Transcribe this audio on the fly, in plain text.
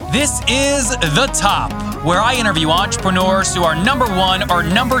This is The Top, where I interview entrepreneurs who are number one or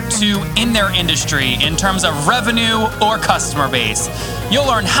number two in their industry in terms of revenue or customer base. You'll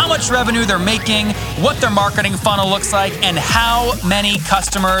learn how much revenue they're making, what their marketing funnel looks like, and how many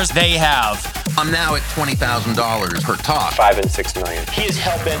customers they have. I'm now at $20,000 per top. 5 and 6 million. He is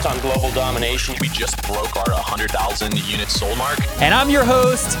hell-bent on global domination. We just broke our 100,000 units sold mark. And I'm your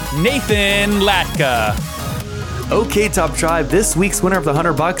host, Nathan Latka. Okay, Top Tribe, this week's winner of the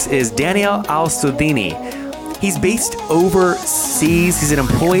 $100 is Daniel Al-Sudini. He's based overseas. He's an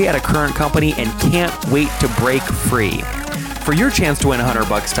employee at a current company and can't wait to break free. For your chance to win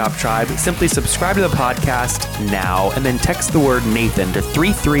 $100, Top Tribe, simply subscribe to the podcast now and then text the word Nathan to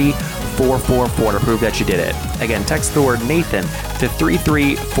 33444 to prove that you did it. Again, text the word Nathan to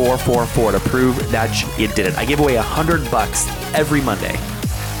 33444 to prove that you did it. I give away $100 every Monday.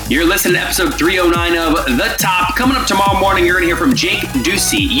 You're listening to episode 309 of The Top. Coming up tomorrow morning, you're going to hear from Jake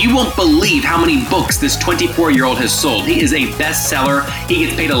Ducey. You won't believe how many books this 24-year-old has sold. He is a bestseller. He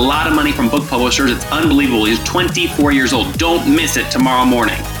gets paid a lot of money from book publishers. It's unbelievable. He's 24 years old. Don't miss it tomorrow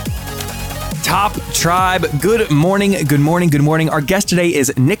morning. Top Tribe, good morning, good morning, good morning. Our guest today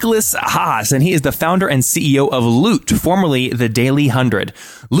is Nicholas Haas, and he is the founder and CEO of Loot, formerly The Daily 100.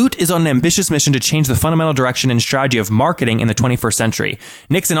 Loot is on an ambitious mission to change the fundamental direction and strategy of marketing in the 21st century.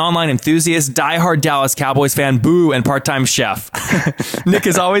 Nick's an online enthusiast, diehard Dallas Cowboys fan, boo, and part-time chef. Nick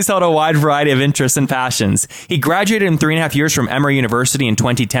has always held a wide variety of interests and passions. He graduated in 3.5 years from Emory University in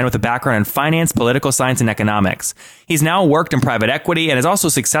 2010 with a background in finance, political science, and economics. He's now worked in private equity and is also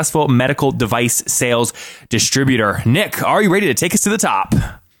a successful medical device sales distributor. Nick, are you ready to take us to the top?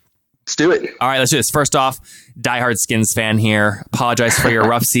 Let's do it. All right, let's do this. First off, diehard Skins fan here. Apologize for your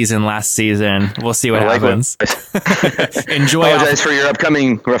rough season last season. We'll see what happens. Enjoy. Apologize for your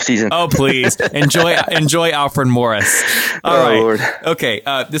upcoming rough season. Oh, please enjoy Alfred Morris. All right. Lord. Okay,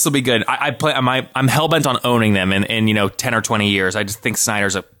 this will be good. I'm hell bent on owning them in 10 or 20 years. I just think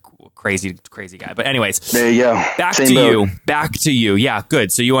Snyder's a crazy guy. But anyways, there you go. Back Same to boat. you. Back to you. Yeah,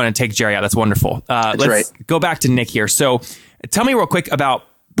 good. So you want to take Jerry out. That's wonderful. Let's go back to Nick here. So tell me real quick about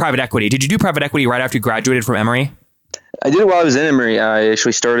private equity. Did you do private equity right after you graduated from Emory? I did it while I was in Emory. I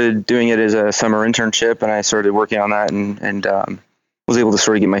actually started doing it as a summer internship, and I started working on that and was able to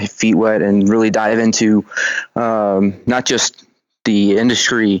sort of get my feet wet and really dive into not just the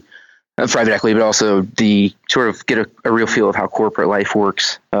industry of private equity, but also the sort of get a real feel of how corporate life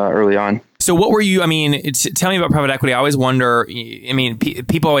works early on. So what were you, tell me about private equity. I always wonder,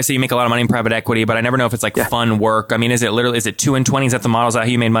 people always say you make a lot of money in private equity, but I never know if it's fun work. Is it 2 and 20? Is that the model? Is that how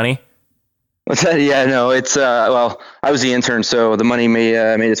you made money? Yeah, no, it's, I was the intern, so the money made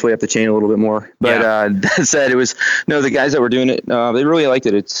its way up the chain a little bit more. But that said, the guys that were doing it, they really liked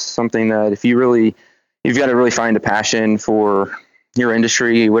it. It's something that you've got to really find a passion for your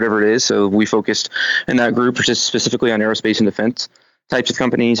industry, whatever it is. So we focused in that group just specifically on aerospace and defense types of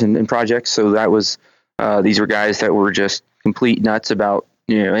companies and projects. So that was, these were guys that were just complete nuts about,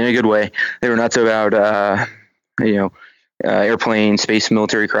 in a good way. They were nuts about, airplanes, space,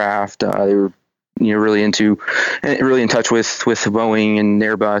 military craft. They were, really in touch with Boeing and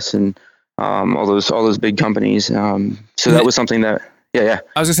Airbus and all those big companies. So that was something that, yeah.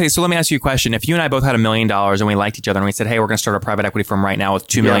 I was gonna say, so let me ask you a question. If you and I both had $1 million and we liked each other and we said, hey, we're gonna start a private equity firm right now with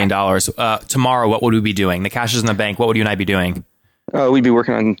 $2 million, tomorrow, what would we be doing? The cash is in the bank. What would you and I be doing? We'd be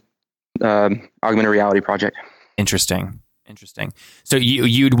working on augmented reality project. Interesting. So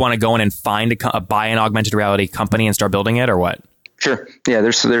you'd want to go in and buy an augmented reality company and start building it, or what? Sure. Yeah,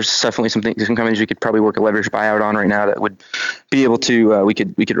 there's definitely some companies we could probably work a leverage buyout on right now that would be able to we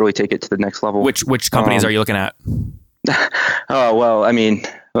could really take it to the next level. Which companies are you looking at? Oh, well,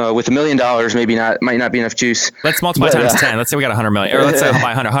 with $1 million, might not be enough juice. Let's multiply times 10. Let's say we got 100 million, or let's say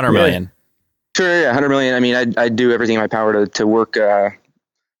buy 100 million. Sure. Yeah. 100 million. I'd do everything in my power to work,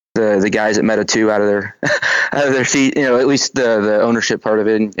 the guys at Meta 2 out of their feet, at least the ownership part of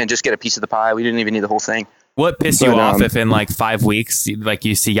it and just get a piece of the pie. We didn't even need the whole thing. What pissed you off if in 5 weeks,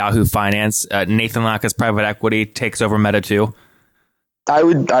 you see Yahoo Finance, Nathan Latka's private equity takes over Meta 2?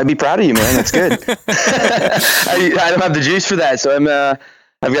 I'd be proud of you, man. That's good. I don't have the juice for that. So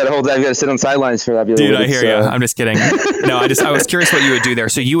I've got to sit on sidelines for that. Dude, I hear you. I'm just kidding. No, I was curious what you would do there.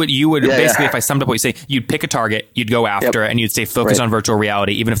 So you would basically, if I summed up what you say, you'd pick a target, you'd go after it, and you'd stay focused on virtual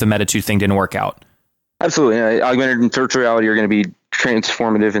reality, even if the Meta 2 thing didn't work out. Absolutely. Augmented and virtual reality are going to be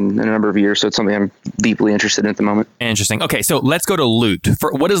transformative in a number of years. So it's something I'm deeply interested in at the moment. Interesting. Okay. So let's go to Loot.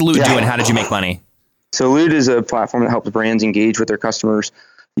 What does Loot do and how did you make money? So Loot is a platform that helps brands engage with their customers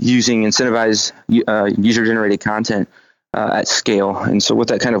using incentivized user-generated content at scale. And so what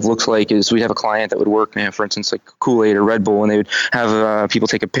that kind of looks like is we'd have a client that would work, for instance, like Kool-Aid or Red Bull, and they would have people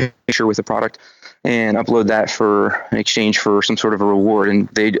take a picture with the product and upload that for in exchange for some sort of a reward. And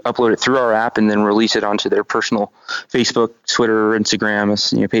they'd upload it through our app and then release it onto their personal Facebook, Twitter,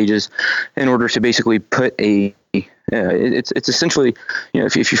 Instagram, pages, in order to basically put it's essentially,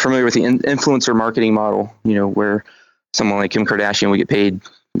 if you're familiar with the influencer marketing model, where someone like Kim Kardashian would get paid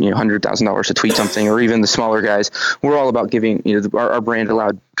 $100,000 to tweet something, or even the smaller guys. We're all about giving, our brand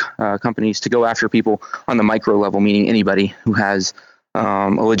allowed companies to go after people on the micro level, meaning anybody who has a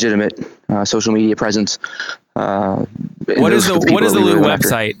legitimate social media presence. What is the Loot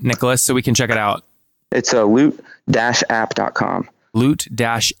website, Nicholas, so we can check it out? It's loot-app.com.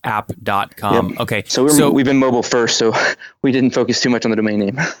 Loot-app.com. Yep. Okay. So we've been mobile first, so we didn't focus too much on the domain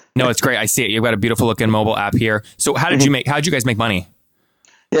name. No, it's great. I see it. You've got a beautiful looking mobile app here. So how did you guys make money?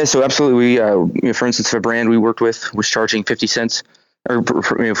 Yeah, so absolutely. We, for instance, if a brand we worked with was charging 50 cents, or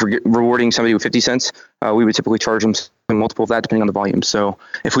for rewarding somebody with 50 cents, we would typically charge them a multiple of that depending on the volume. So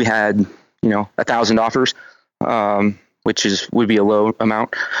if we had, 1,000 offers, which would be a low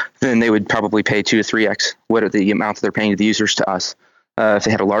amount, then they would probably pay 2 to 3x what are the amount that they're paying to the users to us. If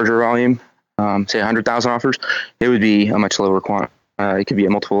they had a larger volume, say 100,000 offers, it would be a much lower quantity. It could be a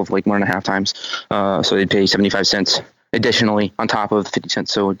multiple of like 1.5 times. So they'd pay 75 cents additionally on top of 50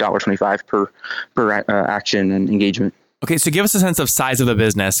 cents. So $1.25 per action and engagement. Okay. So give us a sense of size of the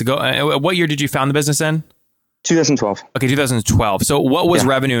business. What year did you found the business in? 2012. Okay. 2012. So what was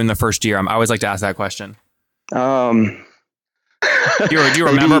revenue in the first year? I always like to ask that question. Do you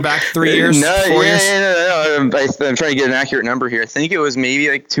remember back 3 years? 4 years? No. I'm trying to get an accurate number here. I think it was maybe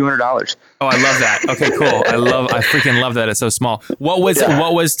like $200. Oh, I love that. Okay, cool. I freaking love that. It's so small. What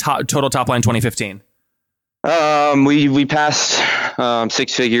was total top line 2015? We passed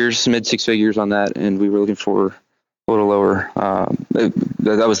 6 figures, mid 6 figures on that, and we were looking for a little lower.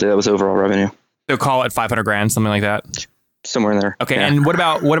 That was overall revenue. So call it 500 grand, something like that. Somewhere in there. Okay, yeah. And what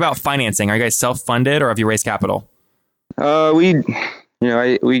about financing? Are you guys self-funded or have you raised capital? We kind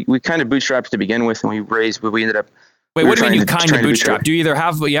of bootstrapped to begin with, and we ended up. Wait, what do you mean you kind of bootstrap? Do you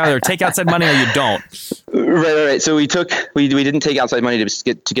either take outside money or you don't? Right. So we didn't take outside money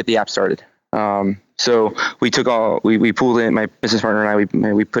to get the app started. So we pooled in, my business partner and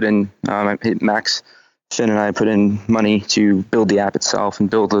I, we put in, Max, Finn and I put in money to build the app itself and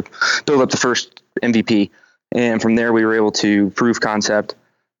build up the first MVP. And from there we were able to prove concept,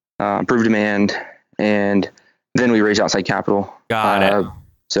 prove demand, and then we raised outside capital. Got it.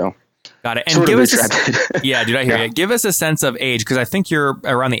 Got it. And give us yeah, dude, I hear you. Give us a sense of age, because I think you're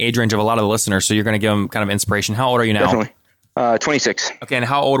around the age range of a lot of the listeners, so you're going to give them kind of inspiration. How old are you now? Definitely. 26. Okay, and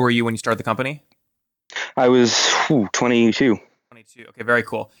how old were you when you started the company? I was 22. 22. Okay, very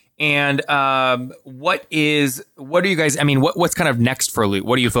cool. And what are you guys? I mean, what's kind of next for Loot?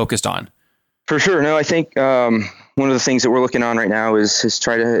 What are you focused on? For sure. No, I think one of the things that we're looking on right now is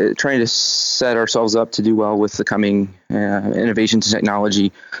trying to set ourselves up to do well with the coming innovations in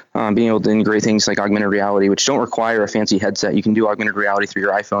technology, being able to integrate things like augmented reality, which don't require a fancy headset. You can do augmented reality through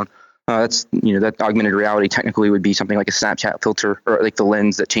your iPhone. That augmented reality technically would be something like a Snapchat filter, or like the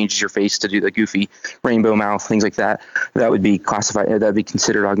lens that changes your face to do the goofy rainbow mouth, things like that. That would be classified. That would be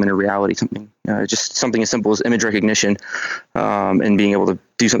considered augmented reality. Just something as simple as image recognition, and being able to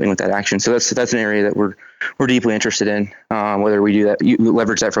do something with that action. So that's an area that we're deeply interested in. Whether we do that, you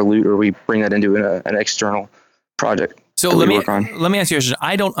leverage that for Loot, or we bring that into an external project. So let me ask you a question.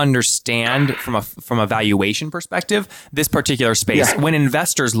 I don't understand from a valuation perspective this particular space. Yeah. When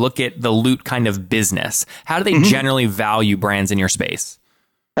investors look at the Loot kind of business, how do they generally value brands in your space?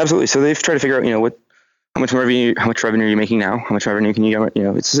 Absolutely. So they've tried to figure out, how much revenue are you making now? How much revenue can you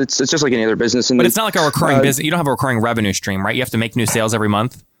get? It's just like any other business. But it's not like a recurring business. You don't have a recurring revenue stream, right? You have to make new sales every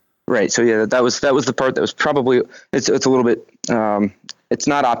month. Right. So yeah, that was the part that was probably it's a little bit. It's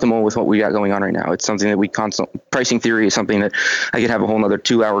not optimal with what we got going on right now. It's something that pricing theory is something that I could have a whole nother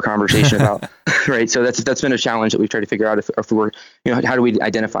 2-hour conversation about. Right. So that's been a challenge that we've tried to figure out if we're, how do we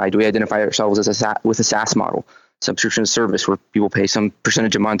identify ourselves as with a SaaS model, subscription service, where people pay some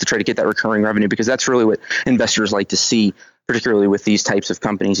percentage a month to try to get that recurring revenue, because that's really what investors like to see, particularly with these types of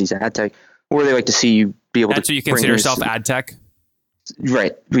companies, these ad tech, where they like to see you be able to. So you consider yourself ad tech?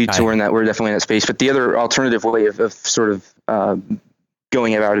 Right. We're definitely in that space. But the other alternative way of sort of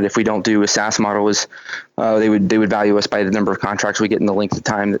going about it, if we don't do a SaaS model, is they would value us by the number of contracts we get in the length of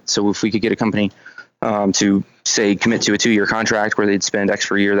time. So if we could get a company to say commit to a 2-year contract where they'd spend X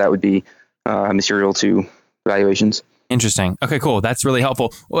per year, that would be material to valuations. Interesting. Okay, cool. That's really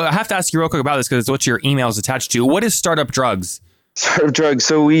helpful. Well, I have to ask you real quick about this because it's what your email is attached to. What is Startup Drugs? Startup Drugs.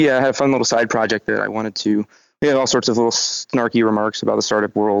 So we had a fun little side project that I wanted to we have all sorts of little snarky remarks about the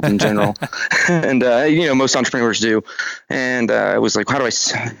startup world in general. And, most entrepreneurs do. And I was like, what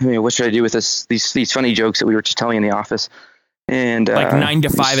should I do with these funny jokes that we were just telling in the office? And like 9 to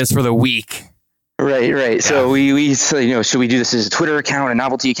 5 is for the week. Right. Yeah. So we said, should we do this as a Twitter account, a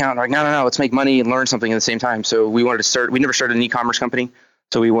novelty account? We're like, no, let's make money and learn something at the same time. So we wanted to start, we never started an e-commerce company.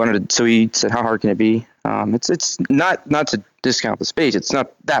 So we said, how hard can it be? It's not to discount the space. It's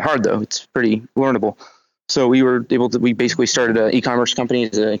not that hard though. It's pretty learnable. So we basically started an e-commerce company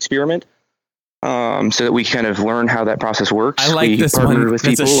as an experiment. So that we kind of learn how that process works. I like this one.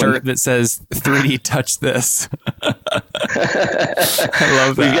 It's a shirt that says 3D touch this. I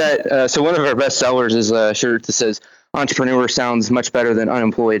love that. We got, so one of our best sellers is a shirt that says entrepreneur sounds much better than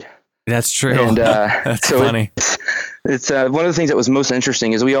unemployed. That's true. And that's so funny. It's one of the things that was most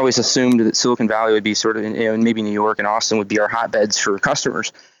interesting is we always assumed that Silicon Valley would be sort of, maybe New York and Austin would be our hotbeds for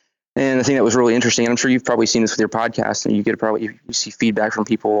customers. And the thing that was really interesting, and I'm sure you've probably seen this with your podcast, and you see feedback from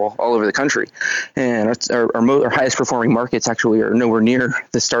people all over the country. And our highest performing markets actually are nowhere near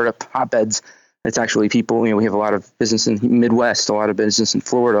the startup hotbeds. It's actually people, we have a lot of business in the Midwest, a lot of business in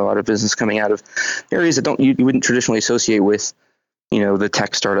Florida, a lot of business coming out of areas that you wouldn't traditionally associate with, the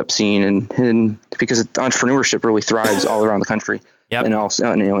tech startup scene, and because entrepreneurship really thrives all around the country. Yep. And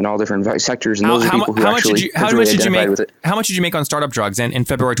also, in all different sectors. And those are people who actually identified with it. How much did you make on Startup Drugs in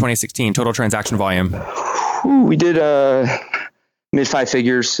February 2016, total transaction volume? We did mid 5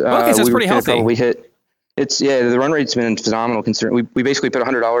 figures. Okay, so it's pretty healthy. Probably hit. The run rate's been phenomenal considering we basically put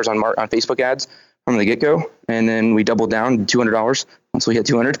 $100 on Facebook ads from the get-go, and then we doubled down $200 once we hit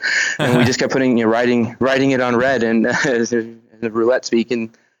 200, and we just kept putting writing it on red and the roulette speak, and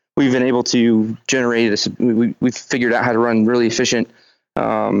we've been able to generate this. We've figured out how to run really efficient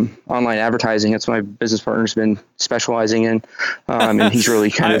online advertising. That's what my business partner's been specializing in, and he's really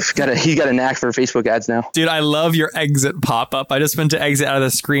kind of got a knack for Facebook ads now. Dude, I love your exit pop-up. I just went to exit out of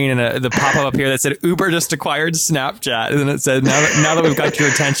the screen, and the pop-up up here that said Uber just acquired Snapchat, and then it said now that we've got your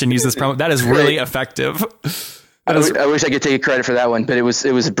attention, use this promo. That is really effective. I wish I could take credit for that one, but it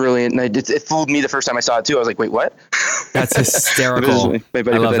was brilliant, and it fooled me the first time I saw it too. I was like, "Wait, what?" That's hysterical. I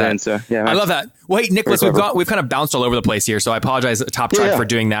love that. I love that. Well, hey, Nicholas, we've kind of bounced all over the place here, so I apologize, Top Tribe, for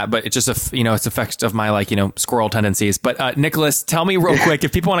doing that. But it's just it's effect of my squirrel tendencies. But Nicholas, tell me real quick,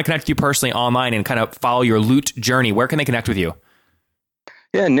 if people want to connect with you personally online and kind of follow your Loot journey, where can they connect with you?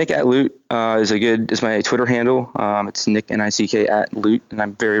 Yeah, Nick at Loot is my Twitter handle. It's Nick Nick at Loot, and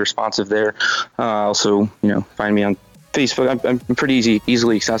I'm very responsive there. Also, find me on Facebook. I'm pretty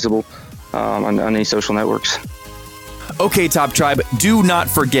easily accessible on any social networks. Okay, Top Tribe, do not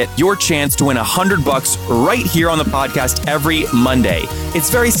forget your chance to win $100 right here on the podcast every Monday. It's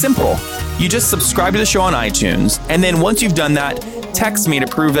very simple. You just subscribe to the show on iTunes, and then once you've done that, text me to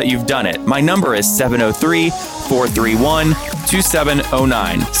prove that you've done it. My number is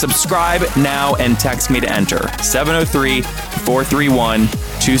 703-431-2709. Subscribe now and text me to enter.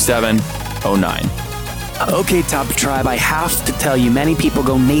 703-431-2709. Okay, Top Tribe, I have to tell you, many people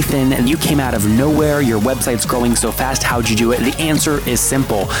go, Nathan, and you came out of nowhere. Your website's growing so fast. How'd you do it? The answer is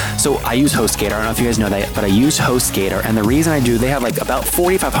simple. So I use HostGator. I don't know if you guys know that, but I use HostGator. And the reason I do, they have about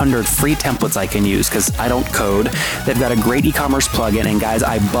 4,500 free templates I can use because I don't code. They've got a great e-commerce plugin. And guys,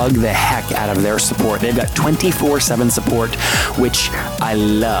 I bug the heck out of their support. They've got 24/7 support, which I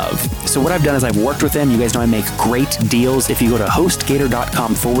love. So what I've done is I've worked with them. You guys know I make great deals. If you go to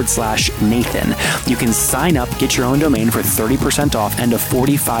HostGator.com/Nathan, you can sign up, get your own domain for 30% off and a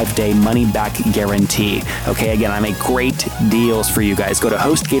 45-day money-back guarantee. Okay, again, I make great deals for you guys. Go to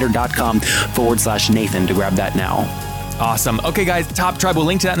HostGator.com/Nathan to grab that now. Awesome. Okay, guys, Top Tribe, we'll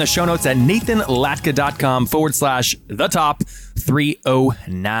link to that in the show notes at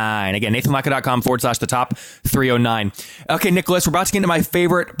NathanLatka.com/the-top309. Again, NathanLatka.com/the-top309. Okay, Nicholas, we're about to get into my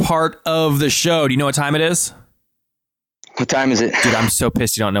favorite part of the show. Do you know what time it is? What time is it? Dude, I'm so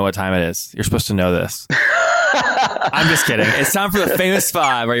pissed you don't know what time it is. You're supposed to know this. I'm just kidding. It's time for the famous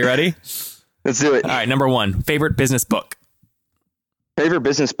 5. Are you ready? Let's do it. All right, number 1, favorite business book. Favorite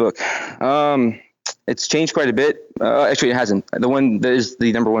business book. It's changed quite a bit. Actually, it hasn't. The one that is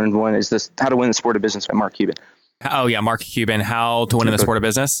the number one is this How to Win the Sport of Business by Mark Cuban. Oh, yeah, Mark Cuban, How to Win in the Sport of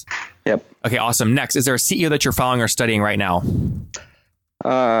Business? Yep. Okay, awesome. Next, is there a CEO that you're following or studying right now?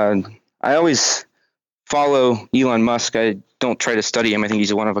 I always follow Elon Musk. I don't try to study him. I think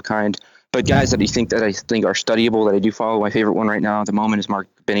he's a one of a kind. But guys that I think are studyable that I do follow, my favorite one right now at the moment is Mark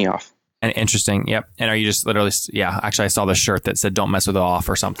Benioff. And interesting. Yep. And are you just literally, actually I saw the shirt that said, don't mess with it off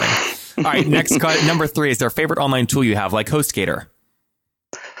or something. All right. Next, number 3, is there a favorite online tool you have like HostGator?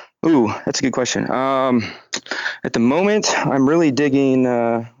 Ooh, that's a good question. At the moment, I'm really digging,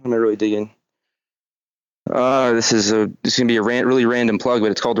 what am I really digging? This is gonna be a really random plug,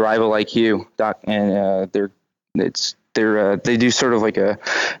 but it's called Rival IQ. And they do sort of like a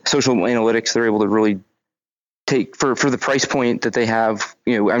social analytics. They're able to really take for the price point that they have.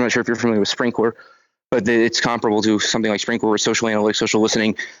 I'm not sure if you're familiar with Sprinklr, but it's comparable to something like Sprinklr, where social analytics, social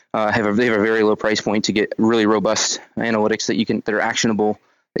listening they have a very low price point to get really robust analytics that are actionable,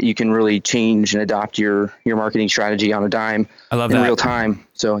 that you can really change and adopt your marketing strategy on a dime. I love in that. real time.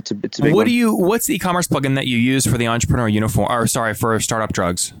 So it's a big one. What's the e-commerce plugin that you use for the entrepreneur uniform, for startup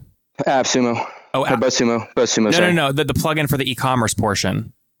drugs? AppSumo. Oh, BuzzSumo. No. The plugin for the e-commerce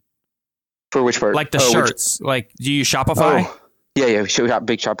portion. For which part? Like the shirts. Like, do you use Shopify? Oh, yeah.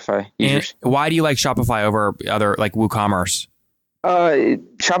 Big Shopify users. And why do you like Shopify over other like WooCommerce?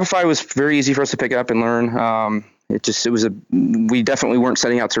 Shopify was very easy for us to pick up and learn. We definitely weren't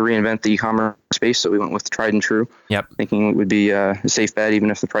setting out to reinvent the e-commerce space, so we went with tried and true. Yep. Thinking it would be a safe bet, even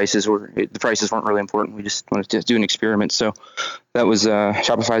if the prices weren't really important. We just wanted to do an experiment. So that was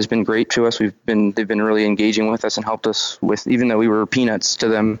Shopify has been great to us. They've been really engaging with us and helped us with, even though we were peanuts to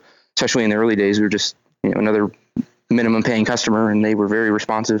them, especially in the early days. We were just another minimum paying customer, and they were very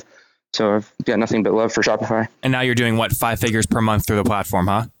responsive. So I've got nothing but love for Shopify. And now you're doing 5 figures per month through the platform,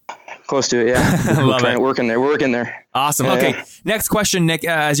 huh? Close to it, yeah. Love it. We're working there. Awesome. Okay. Next question, Nick.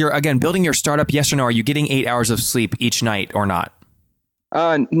 As you're, again, building your startup, yes or no, are you getting 8 hours of sleep each night or not?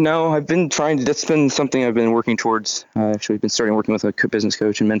 No, I've been that's been something I've been working towards. Actually, I've been starting working with a business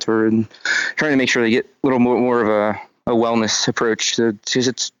coach and mentor, and trying to make sure they get a little more of a wellness approach, because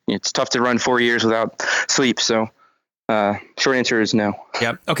it's tough to run 4 years without sleep. So short answer is no.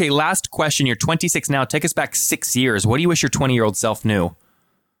 Yep. Okay. Last question. You're 26 now. Take us back 6 years. What do you wish your 20-year-old self knew?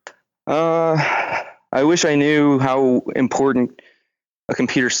 I wish I knew how important a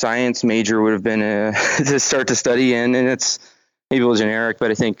computer science major would have been to start to study in, and it's maybe a little generic,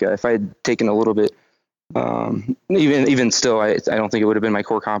 but I think if I had taken a little bit, even still, I don't think it would have been my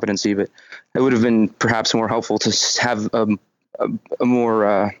core competency, but it would have been perhaps more helpful to have a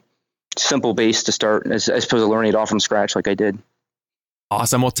more simple base to start, as opposed to learning it all from scratch like I did.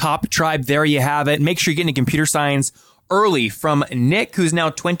 Awesome. Well, Top Tribe, there you have it. Make sure you get into computer science early from Nick, who's now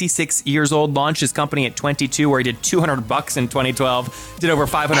 26 years old, launched his company at 22, where he did $200 in 2012, did over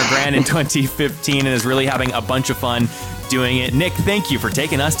 500 grand in 2015, and is really having a bunch of fun doing it. Nick, thank you for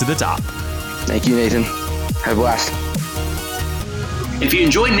taking us to the top. Thank you, Nathan. Have a blast. If you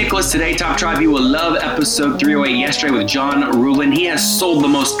enjoyed Nicholas today, Top Tribe, you will love episode 308 yesterday with John Rulin. He has sold the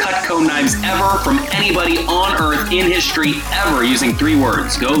most Cutco knives ever from anybody on earth in history ever, using 3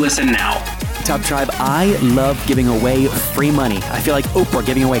 words. Go listen now. Top Tribe, I love giving away free money. I feel like Oprah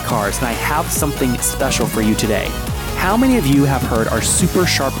giving away cars, and I have something special for you today. How many of you have heard our super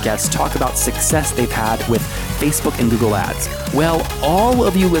sharp guests talk about success they've had with Facebook and Google Ads? Well, all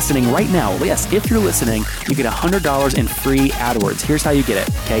of you listening right now, yes, if you're listening, you get $100 in free AdWords. Here's how you get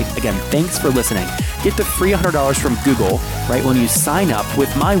it, okay? Again, thanks for listening. Get the free $100 from Google, right, when you sign up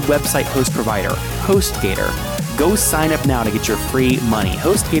with my website host provider, HostGator. Go sign up now to get your free money.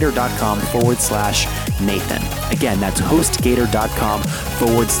 HostGator.com/Nathan. Again, that's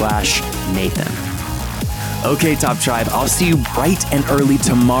HostGator.com/Nathan. Okay, Top Tribe, I'll see you bright and early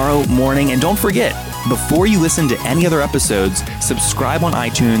tomorrow morning. And don't forget, before you listen to any other episodes, subscribe on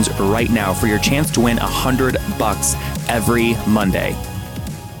iTunes right now for your chance to win $100 every Monday.